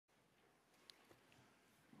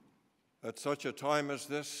At such a time as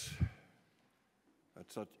this,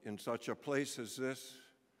 in such a place as this,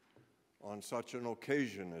 on such an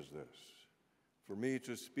occasion as this, for me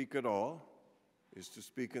to speak at all is to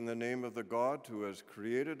speak in the name of the God who has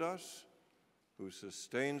created us, who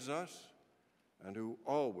sustains us, and who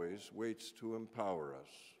always waits to empower us.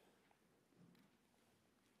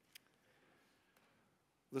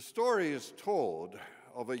 The story is told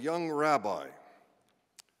of a young rabbi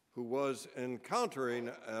who was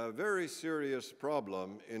encountering a very serious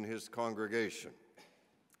problem in his congregation.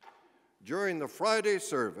 During the Friday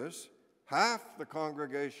service, half the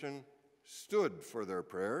congregation stood for their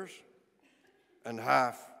prayers and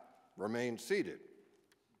half remained seated,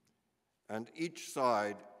 and each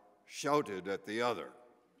side shouted at the other,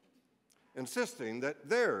 insisting that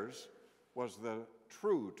theirs was the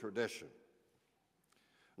true tradition.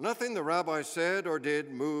 Nothing the rabbi said or did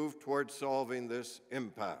moved toward solving this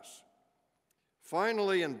impasse.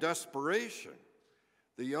 Finally, in desperation,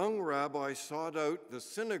 the young rabbi sought out the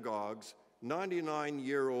synagogue's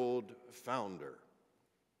 99-year-old founder.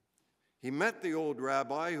 He met the old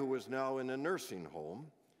rabbi, who was now in a nursing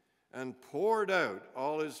home, and poured out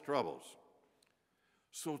all his troubles.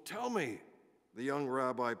 "So tell me," the young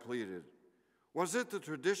rabbi pleaded, "was it the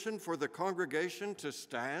tradition for the congregation to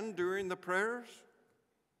stand during the prayers?"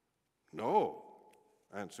 "No,"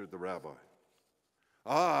 answered the rabbi.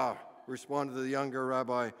 "Ah," responded the younger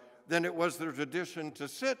rabbi, "then it was the tradition to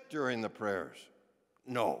sit during the prayers."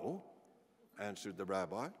 "No," answered the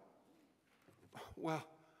rabbi. "Well,"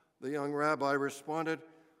 the young rabbi responded,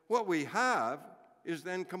 "what we have is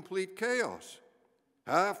then complete chaos.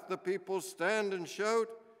 Half the people stand and shout,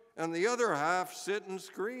 and the other half sit and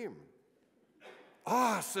scream."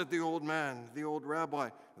 "Ah," said the old rabbi,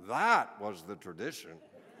 "that was the tradition."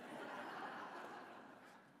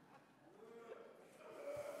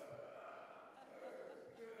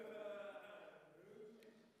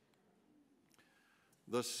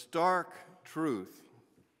 The stark truth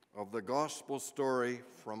of the gospel story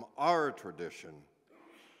from our tradition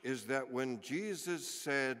is that when Jesus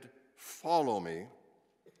said, "Follow me,"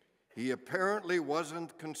 he apparently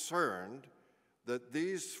wasn't concerned that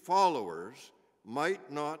these followers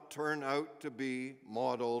might not turn out to be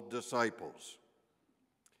model disciples.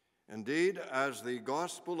 Indeed, as the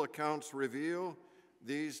gospel accounts reveal,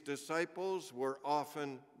 these disciples were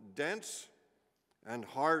often dense and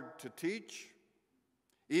hard to teach.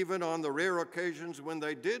 Even on the rare occasions when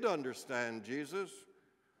they did understand Jesus,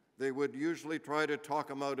 they would usually try to talk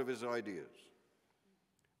him out of his ideas.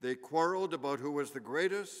 They quarreled about who was the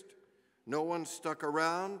greatest. No one stuck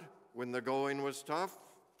around when the going was tough.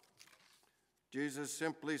 Jesus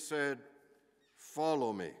simply said,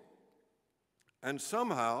 "Follow me." And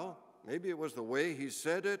somehow, maybe it was the way he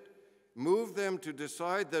said it, moved them to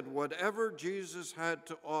decide that whatever Jesus had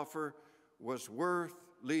to offer was worth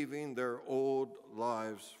leaving their old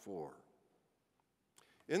lives for.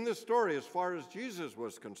 In this story, as far as Jesus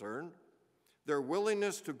was concerned, their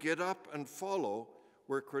willingness to get up and follow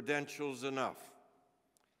were credentials enough.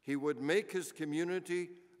 He would make his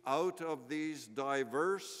community out of these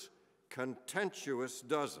diverse, contentious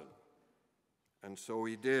dozen. And so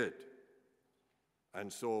he did.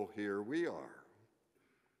 And so here we are.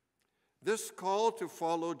 This call to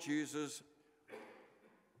follow Jesus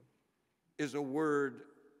is a word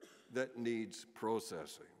that needs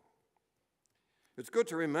processing. It's good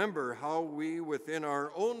to remember how we, within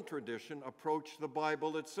our own tradition, approach the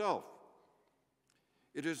Bible itself.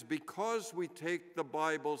 It is because we take the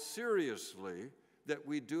Bible seriously that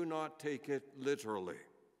we do not take it literally.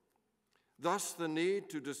 Thus, the need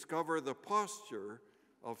to discover the posture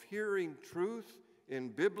of hearing truth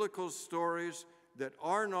in biblical stories that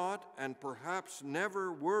are not and perhaps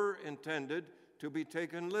never were intended to be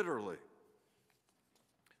taken literally.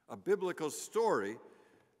 A biblical story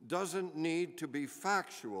doesn't need to be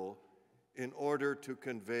factual in order to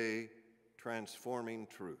convey transforming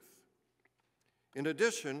truth. In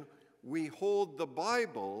addition, we hold the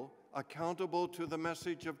Bible accountable to the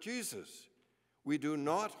message of Jesus. We do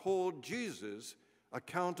not hold Jesus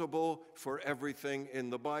accountable for everything in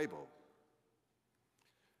the Bible.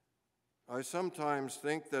 I sometimes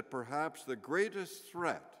think that perhaps the greatest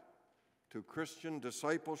threat to Christian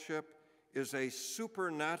discipleship is a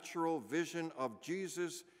supernatural vision of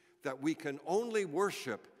Jesus that we can only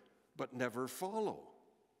worship but never follow.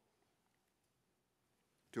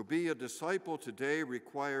 To be a disciple today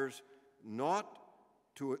requires not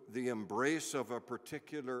the embrace of a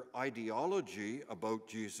particular ideology about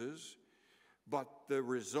Jesus, but the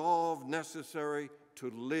resolve necessary to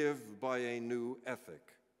live by a new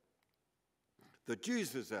ethic. The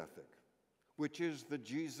Jesus ethic, which is the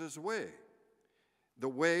Jesus way. the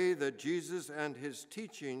way that Jesus and his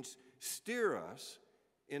teachings steer us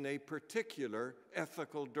in a particular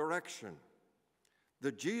ethical direction.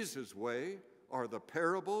 The Jesus way are the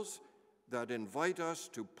parables that invite us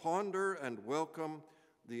to ponder and welcome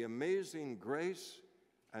the amazing grace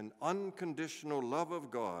and unconditional love of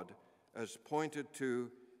God as pointed to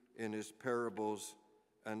in his parables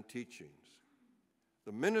and teachings.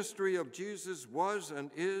 The ministry of Jesus was and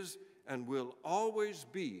is and will always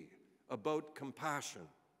be about compassion,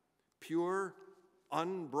 pure,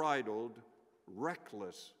 unbridled,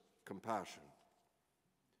 reckless compassion.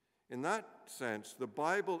 In that sense, the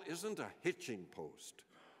Bible isn't a hitching post,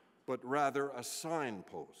 but rather a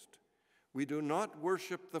signpost. We do not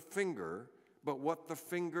worship the finger, but what the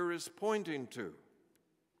finger is pointing to.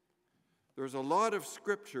 There's a lot of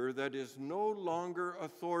scripture that is no longer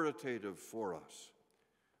authoritative for us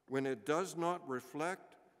when it does not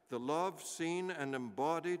reflect the love seen and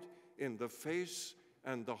embodied in the face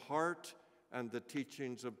and the heart and the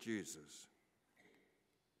teachings of Jesus.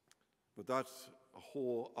 But that's a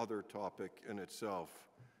whole other topic in itself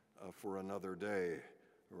for another day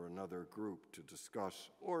or another group to discuss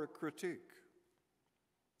or critique.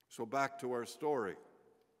 So back to our story.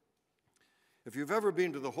 If you've ever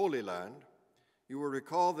been to the Holy Land, you will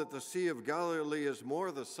recall that the Sea of Galilee is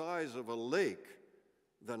more the size of a lake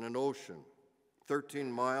than an ocean.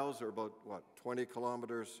 13 miles, or about, 20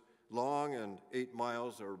 kilometers long, and 8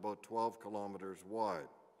 miles, or about 12 kilometers wide.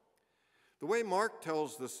 The way Mark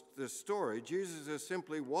tells this story, Jesus is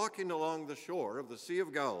simply walking along the shore of the Sea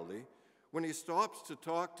of Galilee when he stops to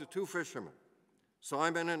talk to two fishermen,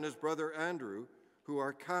 Simon and his brother Andrew, who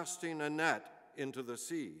are casting a net into the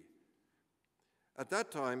sea. At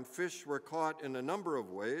that time, fish were caught in a number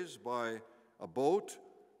of ways: by a boat,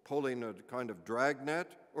 pulling a kind of drag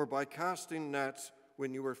net, or by casting nets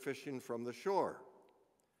when you were fishing from the shore.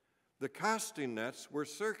 The casting nets were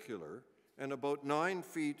circular and about 9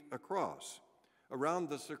 feet across. Around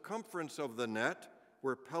the circumference of the net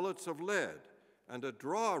were pellets of lead and a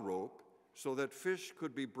draw rope so that fish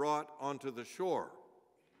could be brought onto the shore.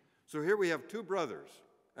 So here we have two brothers,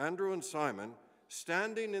 Andrew and Simon,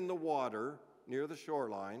 standing in the water near the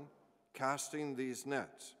shoreline, casting these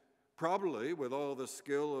nets, probably with all the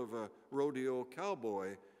skill of a rodeo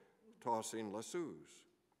cowboy tossing lassos.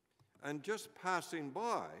 And just passing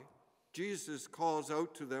by, Jesus calls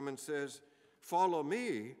out to them and says, "Follow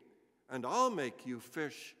me, and I'll make you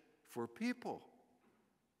fish for people."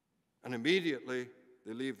 And immediately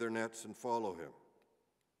they leave their nets and follow him.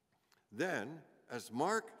 Then, as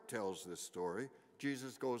Mark tells this story,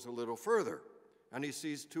 Jesus goes a little further, and he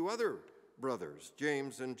sees two other brothers,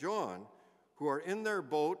 James and John, who are in their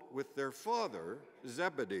boat with their father,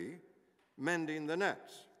 Zebedee, mending the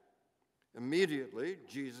nets. Immediately,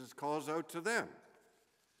 Jesus calls out to them.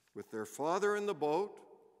 With their father in the boat,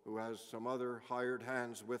 who has some other hired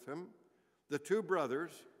hands with him, the two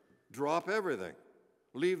brothers drop everything,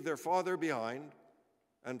 leave their father behind,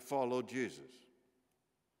 and follow Jesus.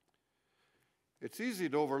 It's easy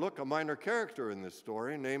to overlook a minor character in this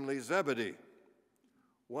story, namely Zebedee.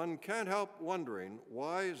 One can't help wondering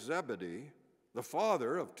why Zebedee, the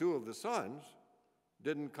father of two of the sons,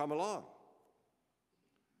 didn't come along.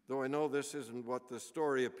 Though I know this isn't what the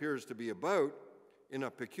story appears to be about, in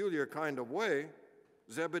a peculiar kind of way,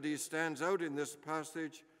 Zebedee stands out in this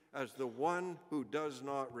passage as the one who does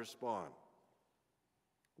not respond.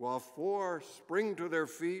 While four spring to their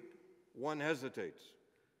feet, one hesitates.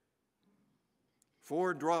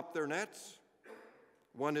 Four drop their nets,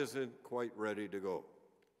 one isn't quite ready to go.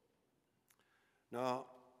 Now,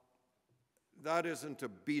 that isn't to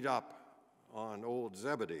beat up on old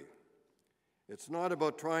Zebedee. It's not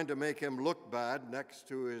about trying to make him look bad next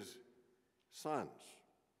to his sons,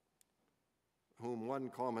 whom one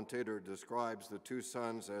commentator describes the two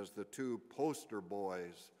sons as the two poster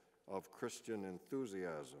boys of Christian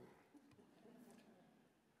enthusiasm.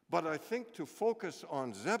 But I think to focus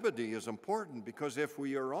on Zebedee is important because if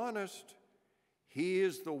we are honest, he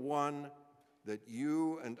is the one that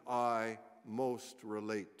you and I most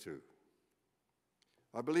relate to.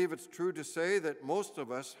 I believe it's true to say that most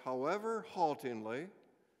of us, however haltingly,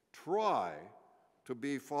 try to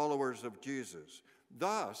be followers of Jesus.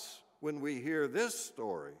 Thus, when we hear this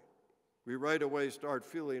story, we right away start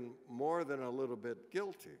feeling more than a little bit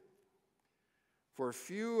guilty. For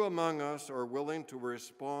few among us are willing to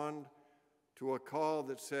respond to a call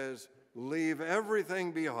that says, "Leave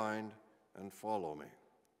everything behind and follow me."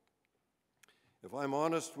 If I'm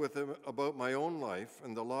honest with him about my own life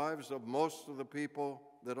and the lives of most of the people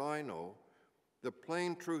that I know, the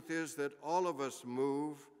plain truth is that all of us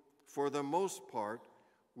move, for the most part,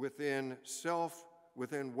 within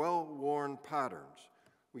within well-worn patterns.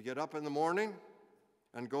 We get up in the morning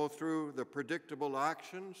and go through the predictable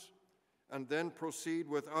actions and then proceed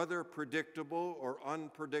with other predictable or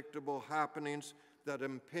unpredictable happenings that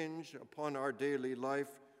impinge upon our daily life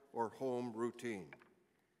or home routine.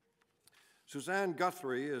 Suzanne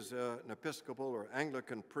Guthrie is an Episcopal or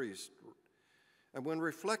Anglican priest, and when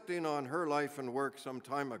reflecting on her life and work some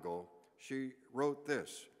time ago, she wrote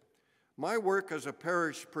this: "My work as a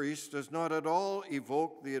parish priest does not at all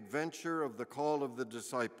evoke the adventure of the call of the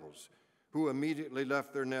disciples, who immediately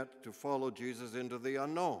left their net to follow Jesus into the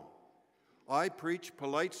unknown. I preach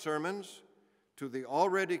polite sermons to the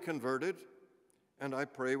already converted, and I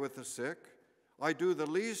pray with the sick. I do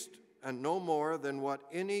the least and no more than what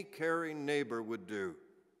any caring neighbor would do.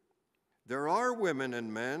 There are women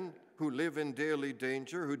and men who live in daily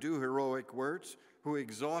danger, who do heroic works, who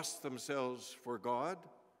exhaust themselves for God.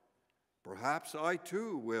 Perhaps I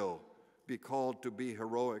too will be called to be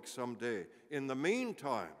heroic someday. In the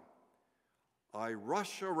meantime, I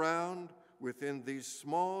rush around within these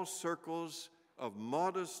small circles of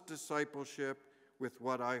modest discipleship with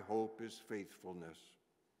what I hope is faithfulness."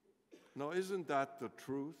 Now, isn't that the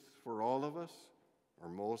truth for all of us, or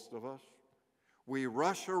most of us? We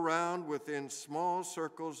rush around within small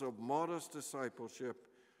circles of modest discipleship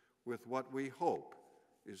with what we hope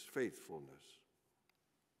is faithfulness.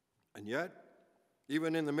 And yet,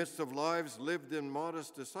 even in the midst of lives lived in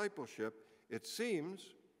modest discipleship, it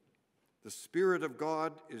seems the Spirit of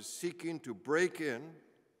God is seeking to break in,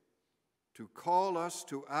 to call us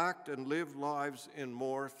to act and live lives in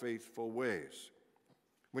more faithful ways.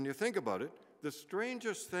 When you think about it, the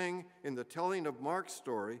strangest thing in the telling of Mark's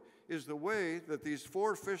story is the way that these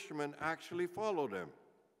four fishermen actually followed him.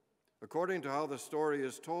 According to how the story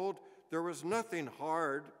is told, there was nothing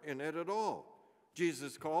hard in it at all.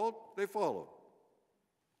 Jesus called, they followed.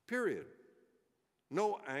 Period.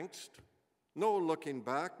 No angst, no looking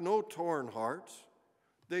back, no torn hearts.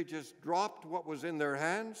 They just dropped what was in their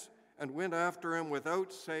hands and went after him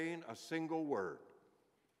without saying a single word.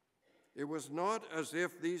 It was not as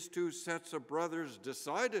if these two sets of brothers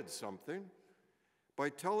decided something. By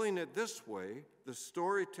telling it this way, the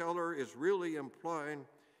storyteller is really implying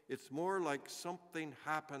it's more like something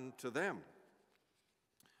happened to them.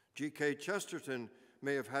 G.K. Chesterton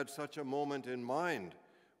may have had such a moment in mind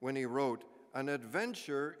when he wrote, "An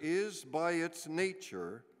adventure is by its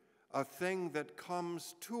nature a thing that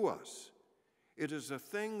comes to us. It is a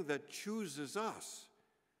thing that chooses us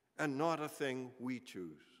and not a thing we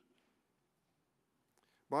choose."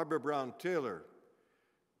 Barbara Brown Taylor,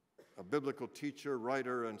 a biblical teacher,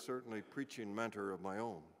 writer, and certainly preaching mentor of my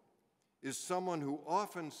own, is someone who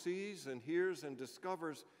often sees and hears and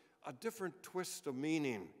discovers a different twist of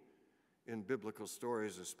meaning in biblical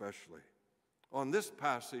stories especially. On this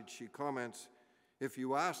passage, she comments, "If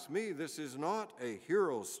you ask me, this is not a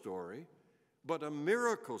hero story, but a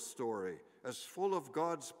miracle story as full of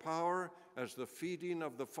God's power as the feeding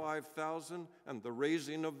of the 5,000 and the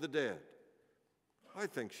raising of the dead." I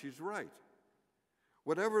think she's right.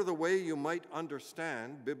 Whatever the way you might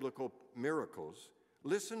understand biblical miracles,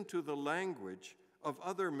 listen to the language of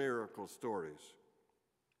other miracle stories.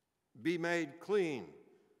 "Be made clean,"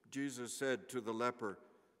 Jesus said to the leper,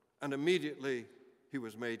 and immediately he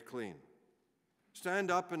was made clean. "Stand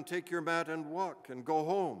up and take your mat and walk and go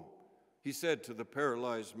home," he said to the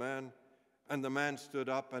paralyzed man, and the man stood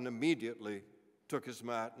up and immediately took his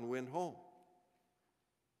mat and went home.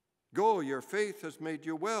 "Go, your faith has made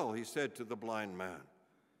you well," he said to the blind man,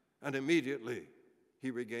 and immediately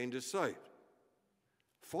he regained his sight.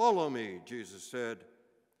 "Follow me," Jesus said,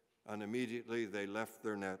 and immediately they left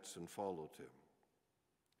their nets and followed him.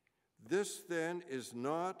 This, then, is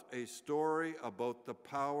not a story about the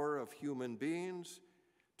power of human beings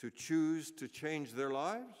to choose to change their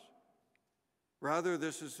lives. Rather,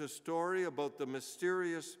 this is a story about the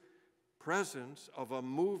mysterious presence of a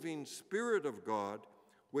moving Spirit of God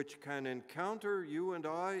which can encounter you and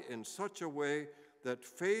I in such a way that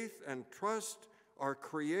faith and trust are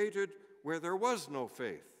created where there was no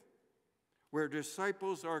faith, where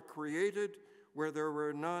disciples are created where there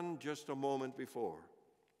were none just a moment before.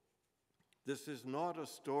 This is not a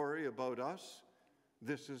story about us.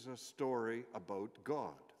 This is a story about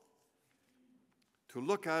God. To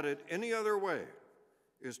look at it any other way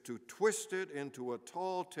is to twist it into a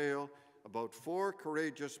tall tale about four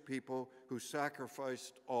courageous people who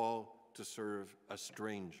sacrificed all to serve a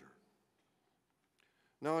stranger.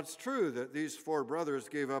 Now, it's true that these four brothers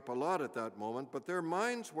gave up a lot at that moment, but their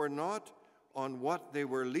minds were not on what they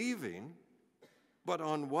were leaving, but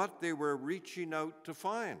on what they were reaching out to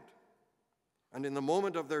find. And in the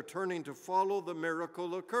moment of their turning to follow, the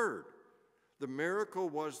miracle occurred. The miracle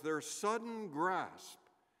was their sudden grasp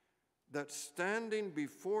that standing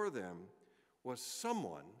before them was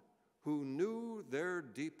someone who knew their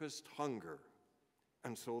deepest hunger,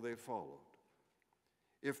 and so they followed.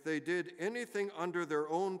 If they did anything under their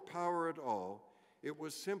own power at all, it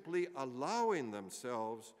was simply allowing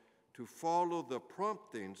themselves to follow the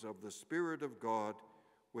promptings of the Spirit of God,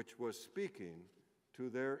 which was speaking to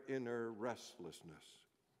their inner restlessness.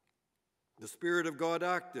 The Spirit of God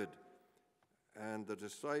acted, and the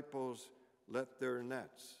disciples let their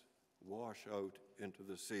nets wash out into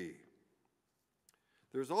the sea.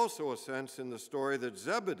 There's also a sense in the story that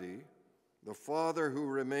Zebedee, the father who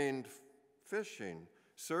remained fishing,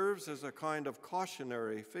 serves as a kind of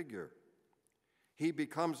cautionary figure. He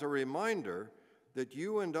becomes a reminder that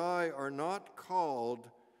you and I are not called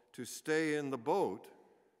to stay in the boat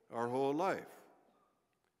our whole life.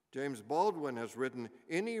 James Baldwin has written,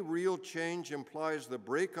 "Any real change implies the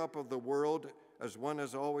breakup of the world as one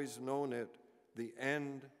has always known it, the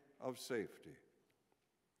end of safety."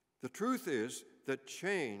 The truth is that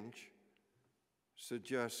change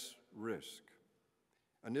suggests risk.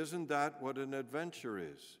 And isn't that what an adventure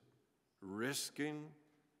is? Risking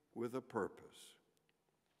with a purpose.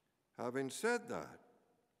 Having said that,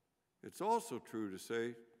 it's also true to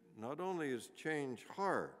say not only is change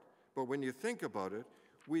hard, but when you think about it,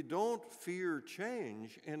 we don't fear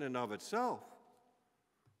change in and of itself.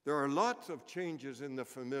 There are lots of changes in the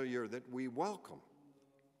familiar that we welcome.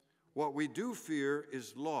 What we do fear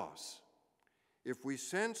is loss. If we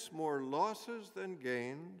sense more losses than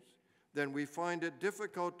gains, then we find it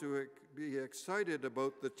difficult to be excited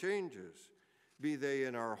about the changes, be they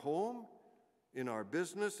in our home, in our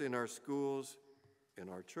business, in our schools, in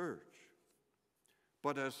our church.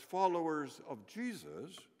 But as followers of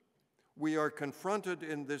Jesus, we are confronted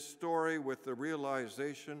in this story with the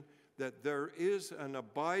realization that there is an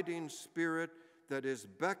abiding Spirit that is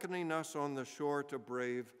beckoning us on the shore to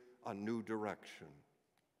brave a new direction.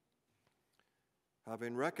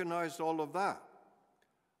 Having recognized all of that,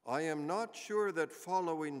 I am not sure that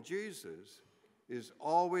following Jesus is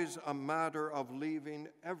always a matter of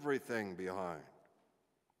leaving everything behind.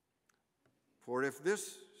 For if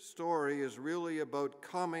this story is really about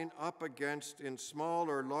coming up against, in small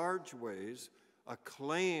or large ways, a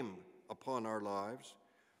claim upon our lives,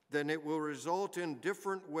 then it will result in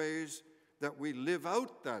different ways that we live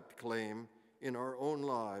out that claim in our own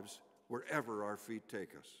lives wherever our feet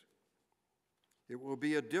take us. It will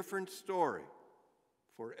be a different story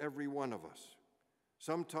for every one of us.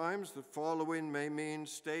 Sometimes the following may mean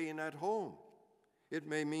staying at home. It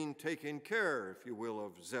may mean taking care, if you will,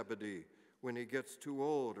 of Zebedee when he gets too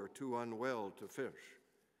old or too unwell to fish.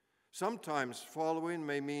 Sometimes following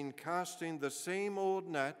may mean casting the same old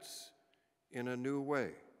nets in a new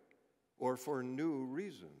way or for new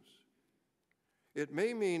reasons. It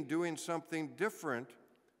may mean doing something different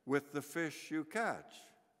with the fish you catch.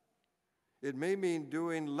 It may mean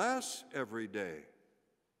doing less every day,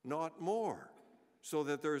 not more, so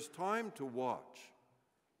that there's time to watch,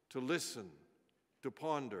 to listen, to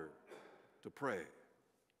ponder, to pray.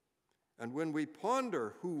 And when we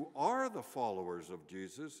ponder who are the followers of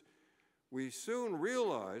Jesus, we soon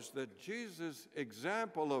realize that Jesus'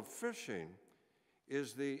 example of fishing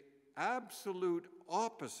is the absolute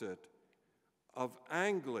opposite of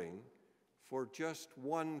angling for just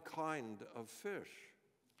one kind of fish.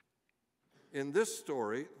 In this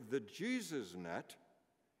story, the Jesus net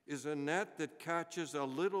is a net that catches a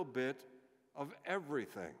little bit of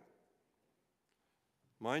everything.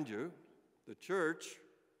 Mind you, the church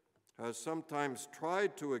has sometimes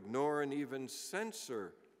tried to ignore and even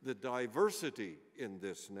censor the diversity in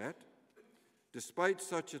this net. Despite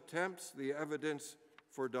such attempts, the evidence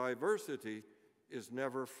for diversity is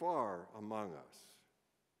never far among us.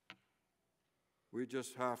 We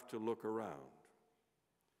just have to look around.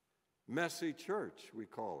 Messy church, we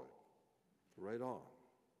call it. Right on.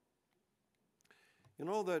 You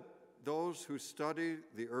know that those who study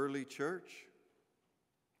the early church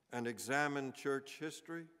and examine church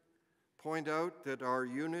history point out that our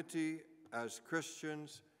unity as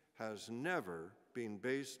Christians has never been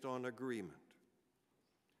based on agreement.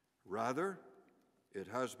 Rather, it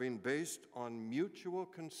has been based on mutual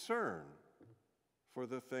concern for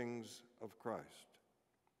the things of Christ.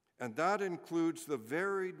 And that includes the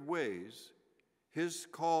varied ways his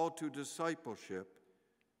call to discipleship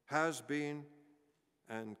has been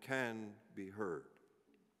and can be heard.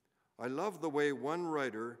 I love the way one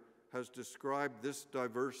writer has described this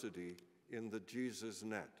diversity in the Jesus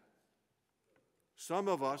net. Some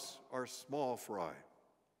of us are small fry,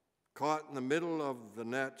 caught in the middle of the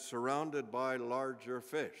net, surrounded by larger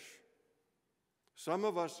fish. Some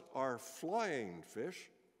of us are flying fish,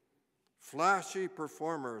 flashy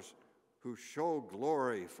performers who show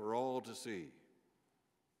glory for all to see.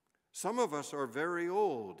 Some of us are very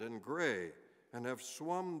old and gray and have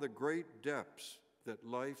swum the great depths that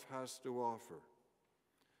life has to offer.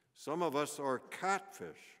 Some of us are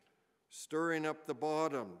catfish, stirring up the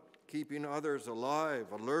bottom, keeping others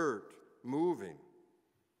alive, alert, moving.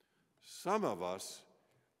 Some of us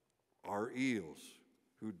are eels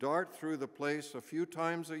who dart through the place a few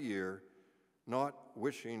times a year, not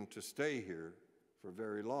wishing to stay here for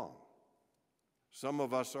very long. Some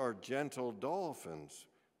of us are gentle dolphins,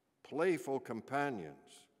 playful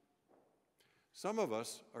companions. Some of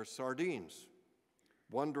us are sardines,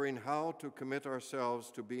 wondering how to commit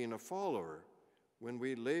ourselves to being a follower when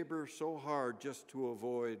we labor so hard just to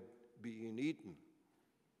avoid being eaten.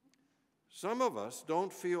 Some of us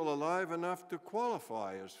don't feel alive enough to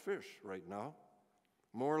qualify as fish right now,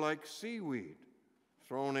 more like seaweed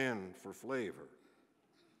thrown in for flavor.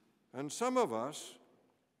 And some of us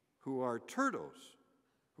who are turtles,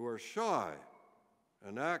 who are shy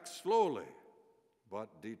and act slowly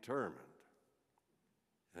but determined.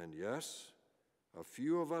 And yes, a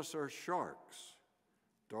few of us are sharks,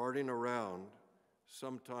 darting around,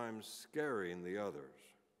 sometimes scaring the others.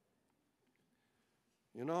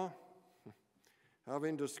 You know,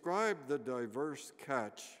 having described the diverse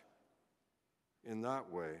catch in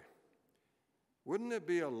that way, wouldn't it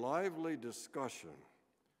be a lively discussion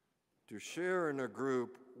to share in a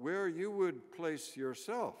group where you would place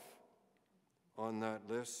yourself on that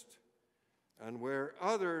list and where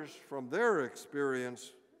others from their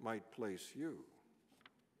experience might place you?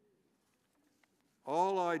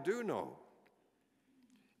 All I do know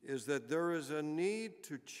is that there is a need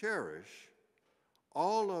to cherish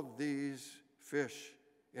all of these fish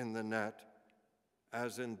in the net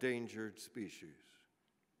as endangered species,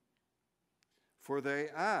 for they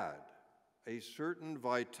add a certain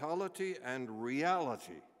vitality and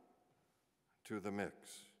reality to the mix.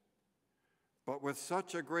 But with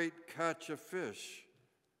such a great catch of fish,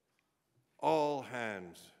 all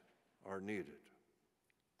hands are needed.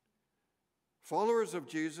 Followers of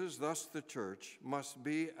Jesus, thus the church, must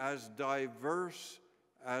be as diverse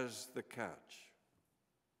as the catch.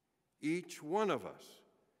 Each one of us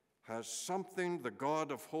has something the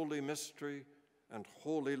God of holy mystery and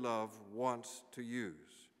holy love wants to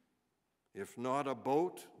use. If not a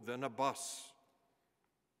boat, then a bus.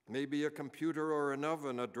 Maybe a computer or an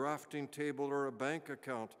oven, a drafting table or a bank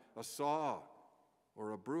account, a saw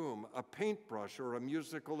or a broom, a paintbrush or a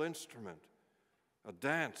musical instrument, a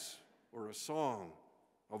dance or a song,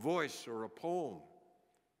 a voice or a poem,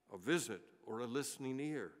 a visit or a listening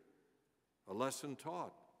ear, a lesson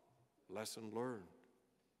taught, lesson learned.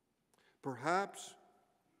 Perhaps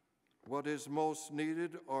what is most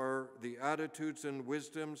needed are the attitudes and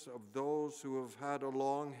wisdoms of those who have had a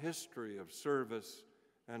long history of service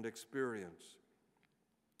and experience.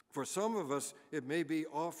 For some of us, it may be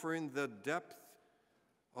offering the depth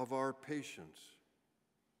of our patience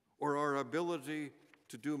or our ability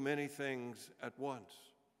to do many things at once.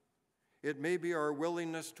 It may be our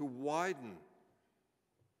willingness to widen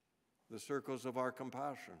the circles of our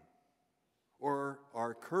compassion or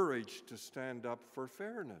our courage to stand up for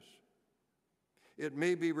fairness. It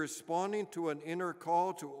may be responding to an inner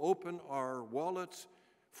call to open our wallets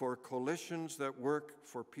for coalitions that work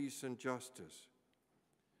for peace and justice.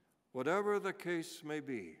 Whatever the case may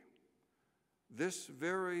be, this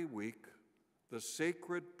very week, the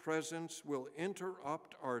sacred presence will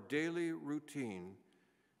interrupt our daily routine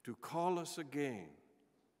to call us again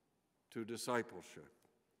to discipleship.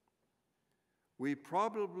 We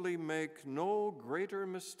probably make no greater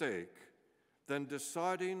mistake than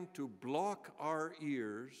deciding to block our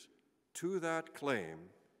ears to that claim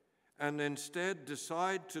and instead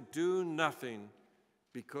decide to do nothing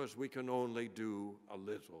because we can only do a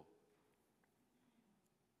little.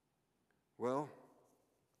 Well,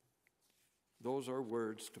 those are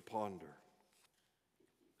words to ponder.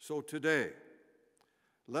 So today,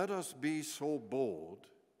 let us be so bold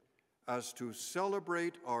as to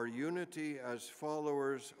celebrate our unity as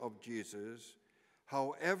followers of Jesus,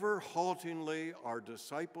 however haltingly our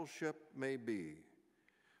discipleship may be.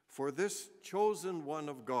 For this chosen one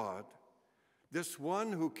of God, this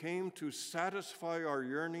one who came to satisfy our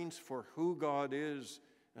yearnings for who God is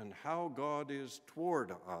and how God is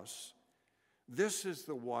toward us, this is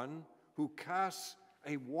the one who casts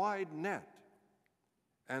a wide net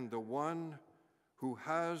and the one who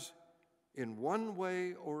has, in one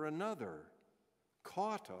way or another,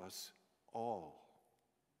 caught us all.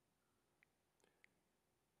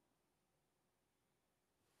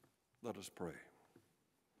 Let us pray.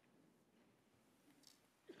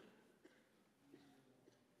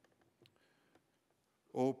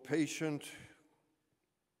 O patient,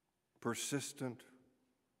 persistent,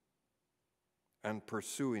 and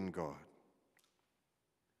pursuing God.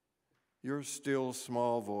 Your still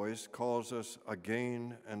small voice calls us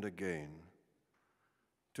again and again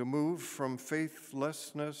to move from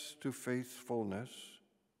faithlessness to faithfulness,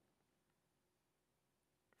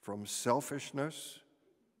 from selfishness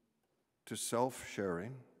to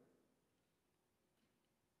self-sharing,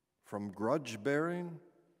 from grudge-bearing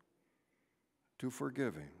to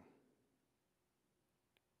forgiving,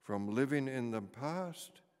 from living in the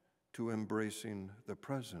past to embracing the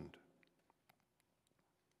present.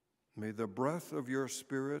 May the breath of your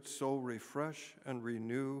Spirit so refresh and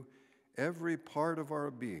renew every part of our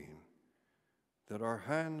being that our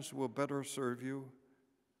hands will better serve you,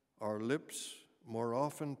 our lips more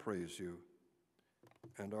often praise you,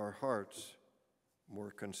 and our hearts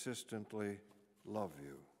more consistently love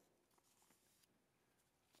you.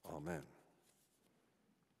 Amen.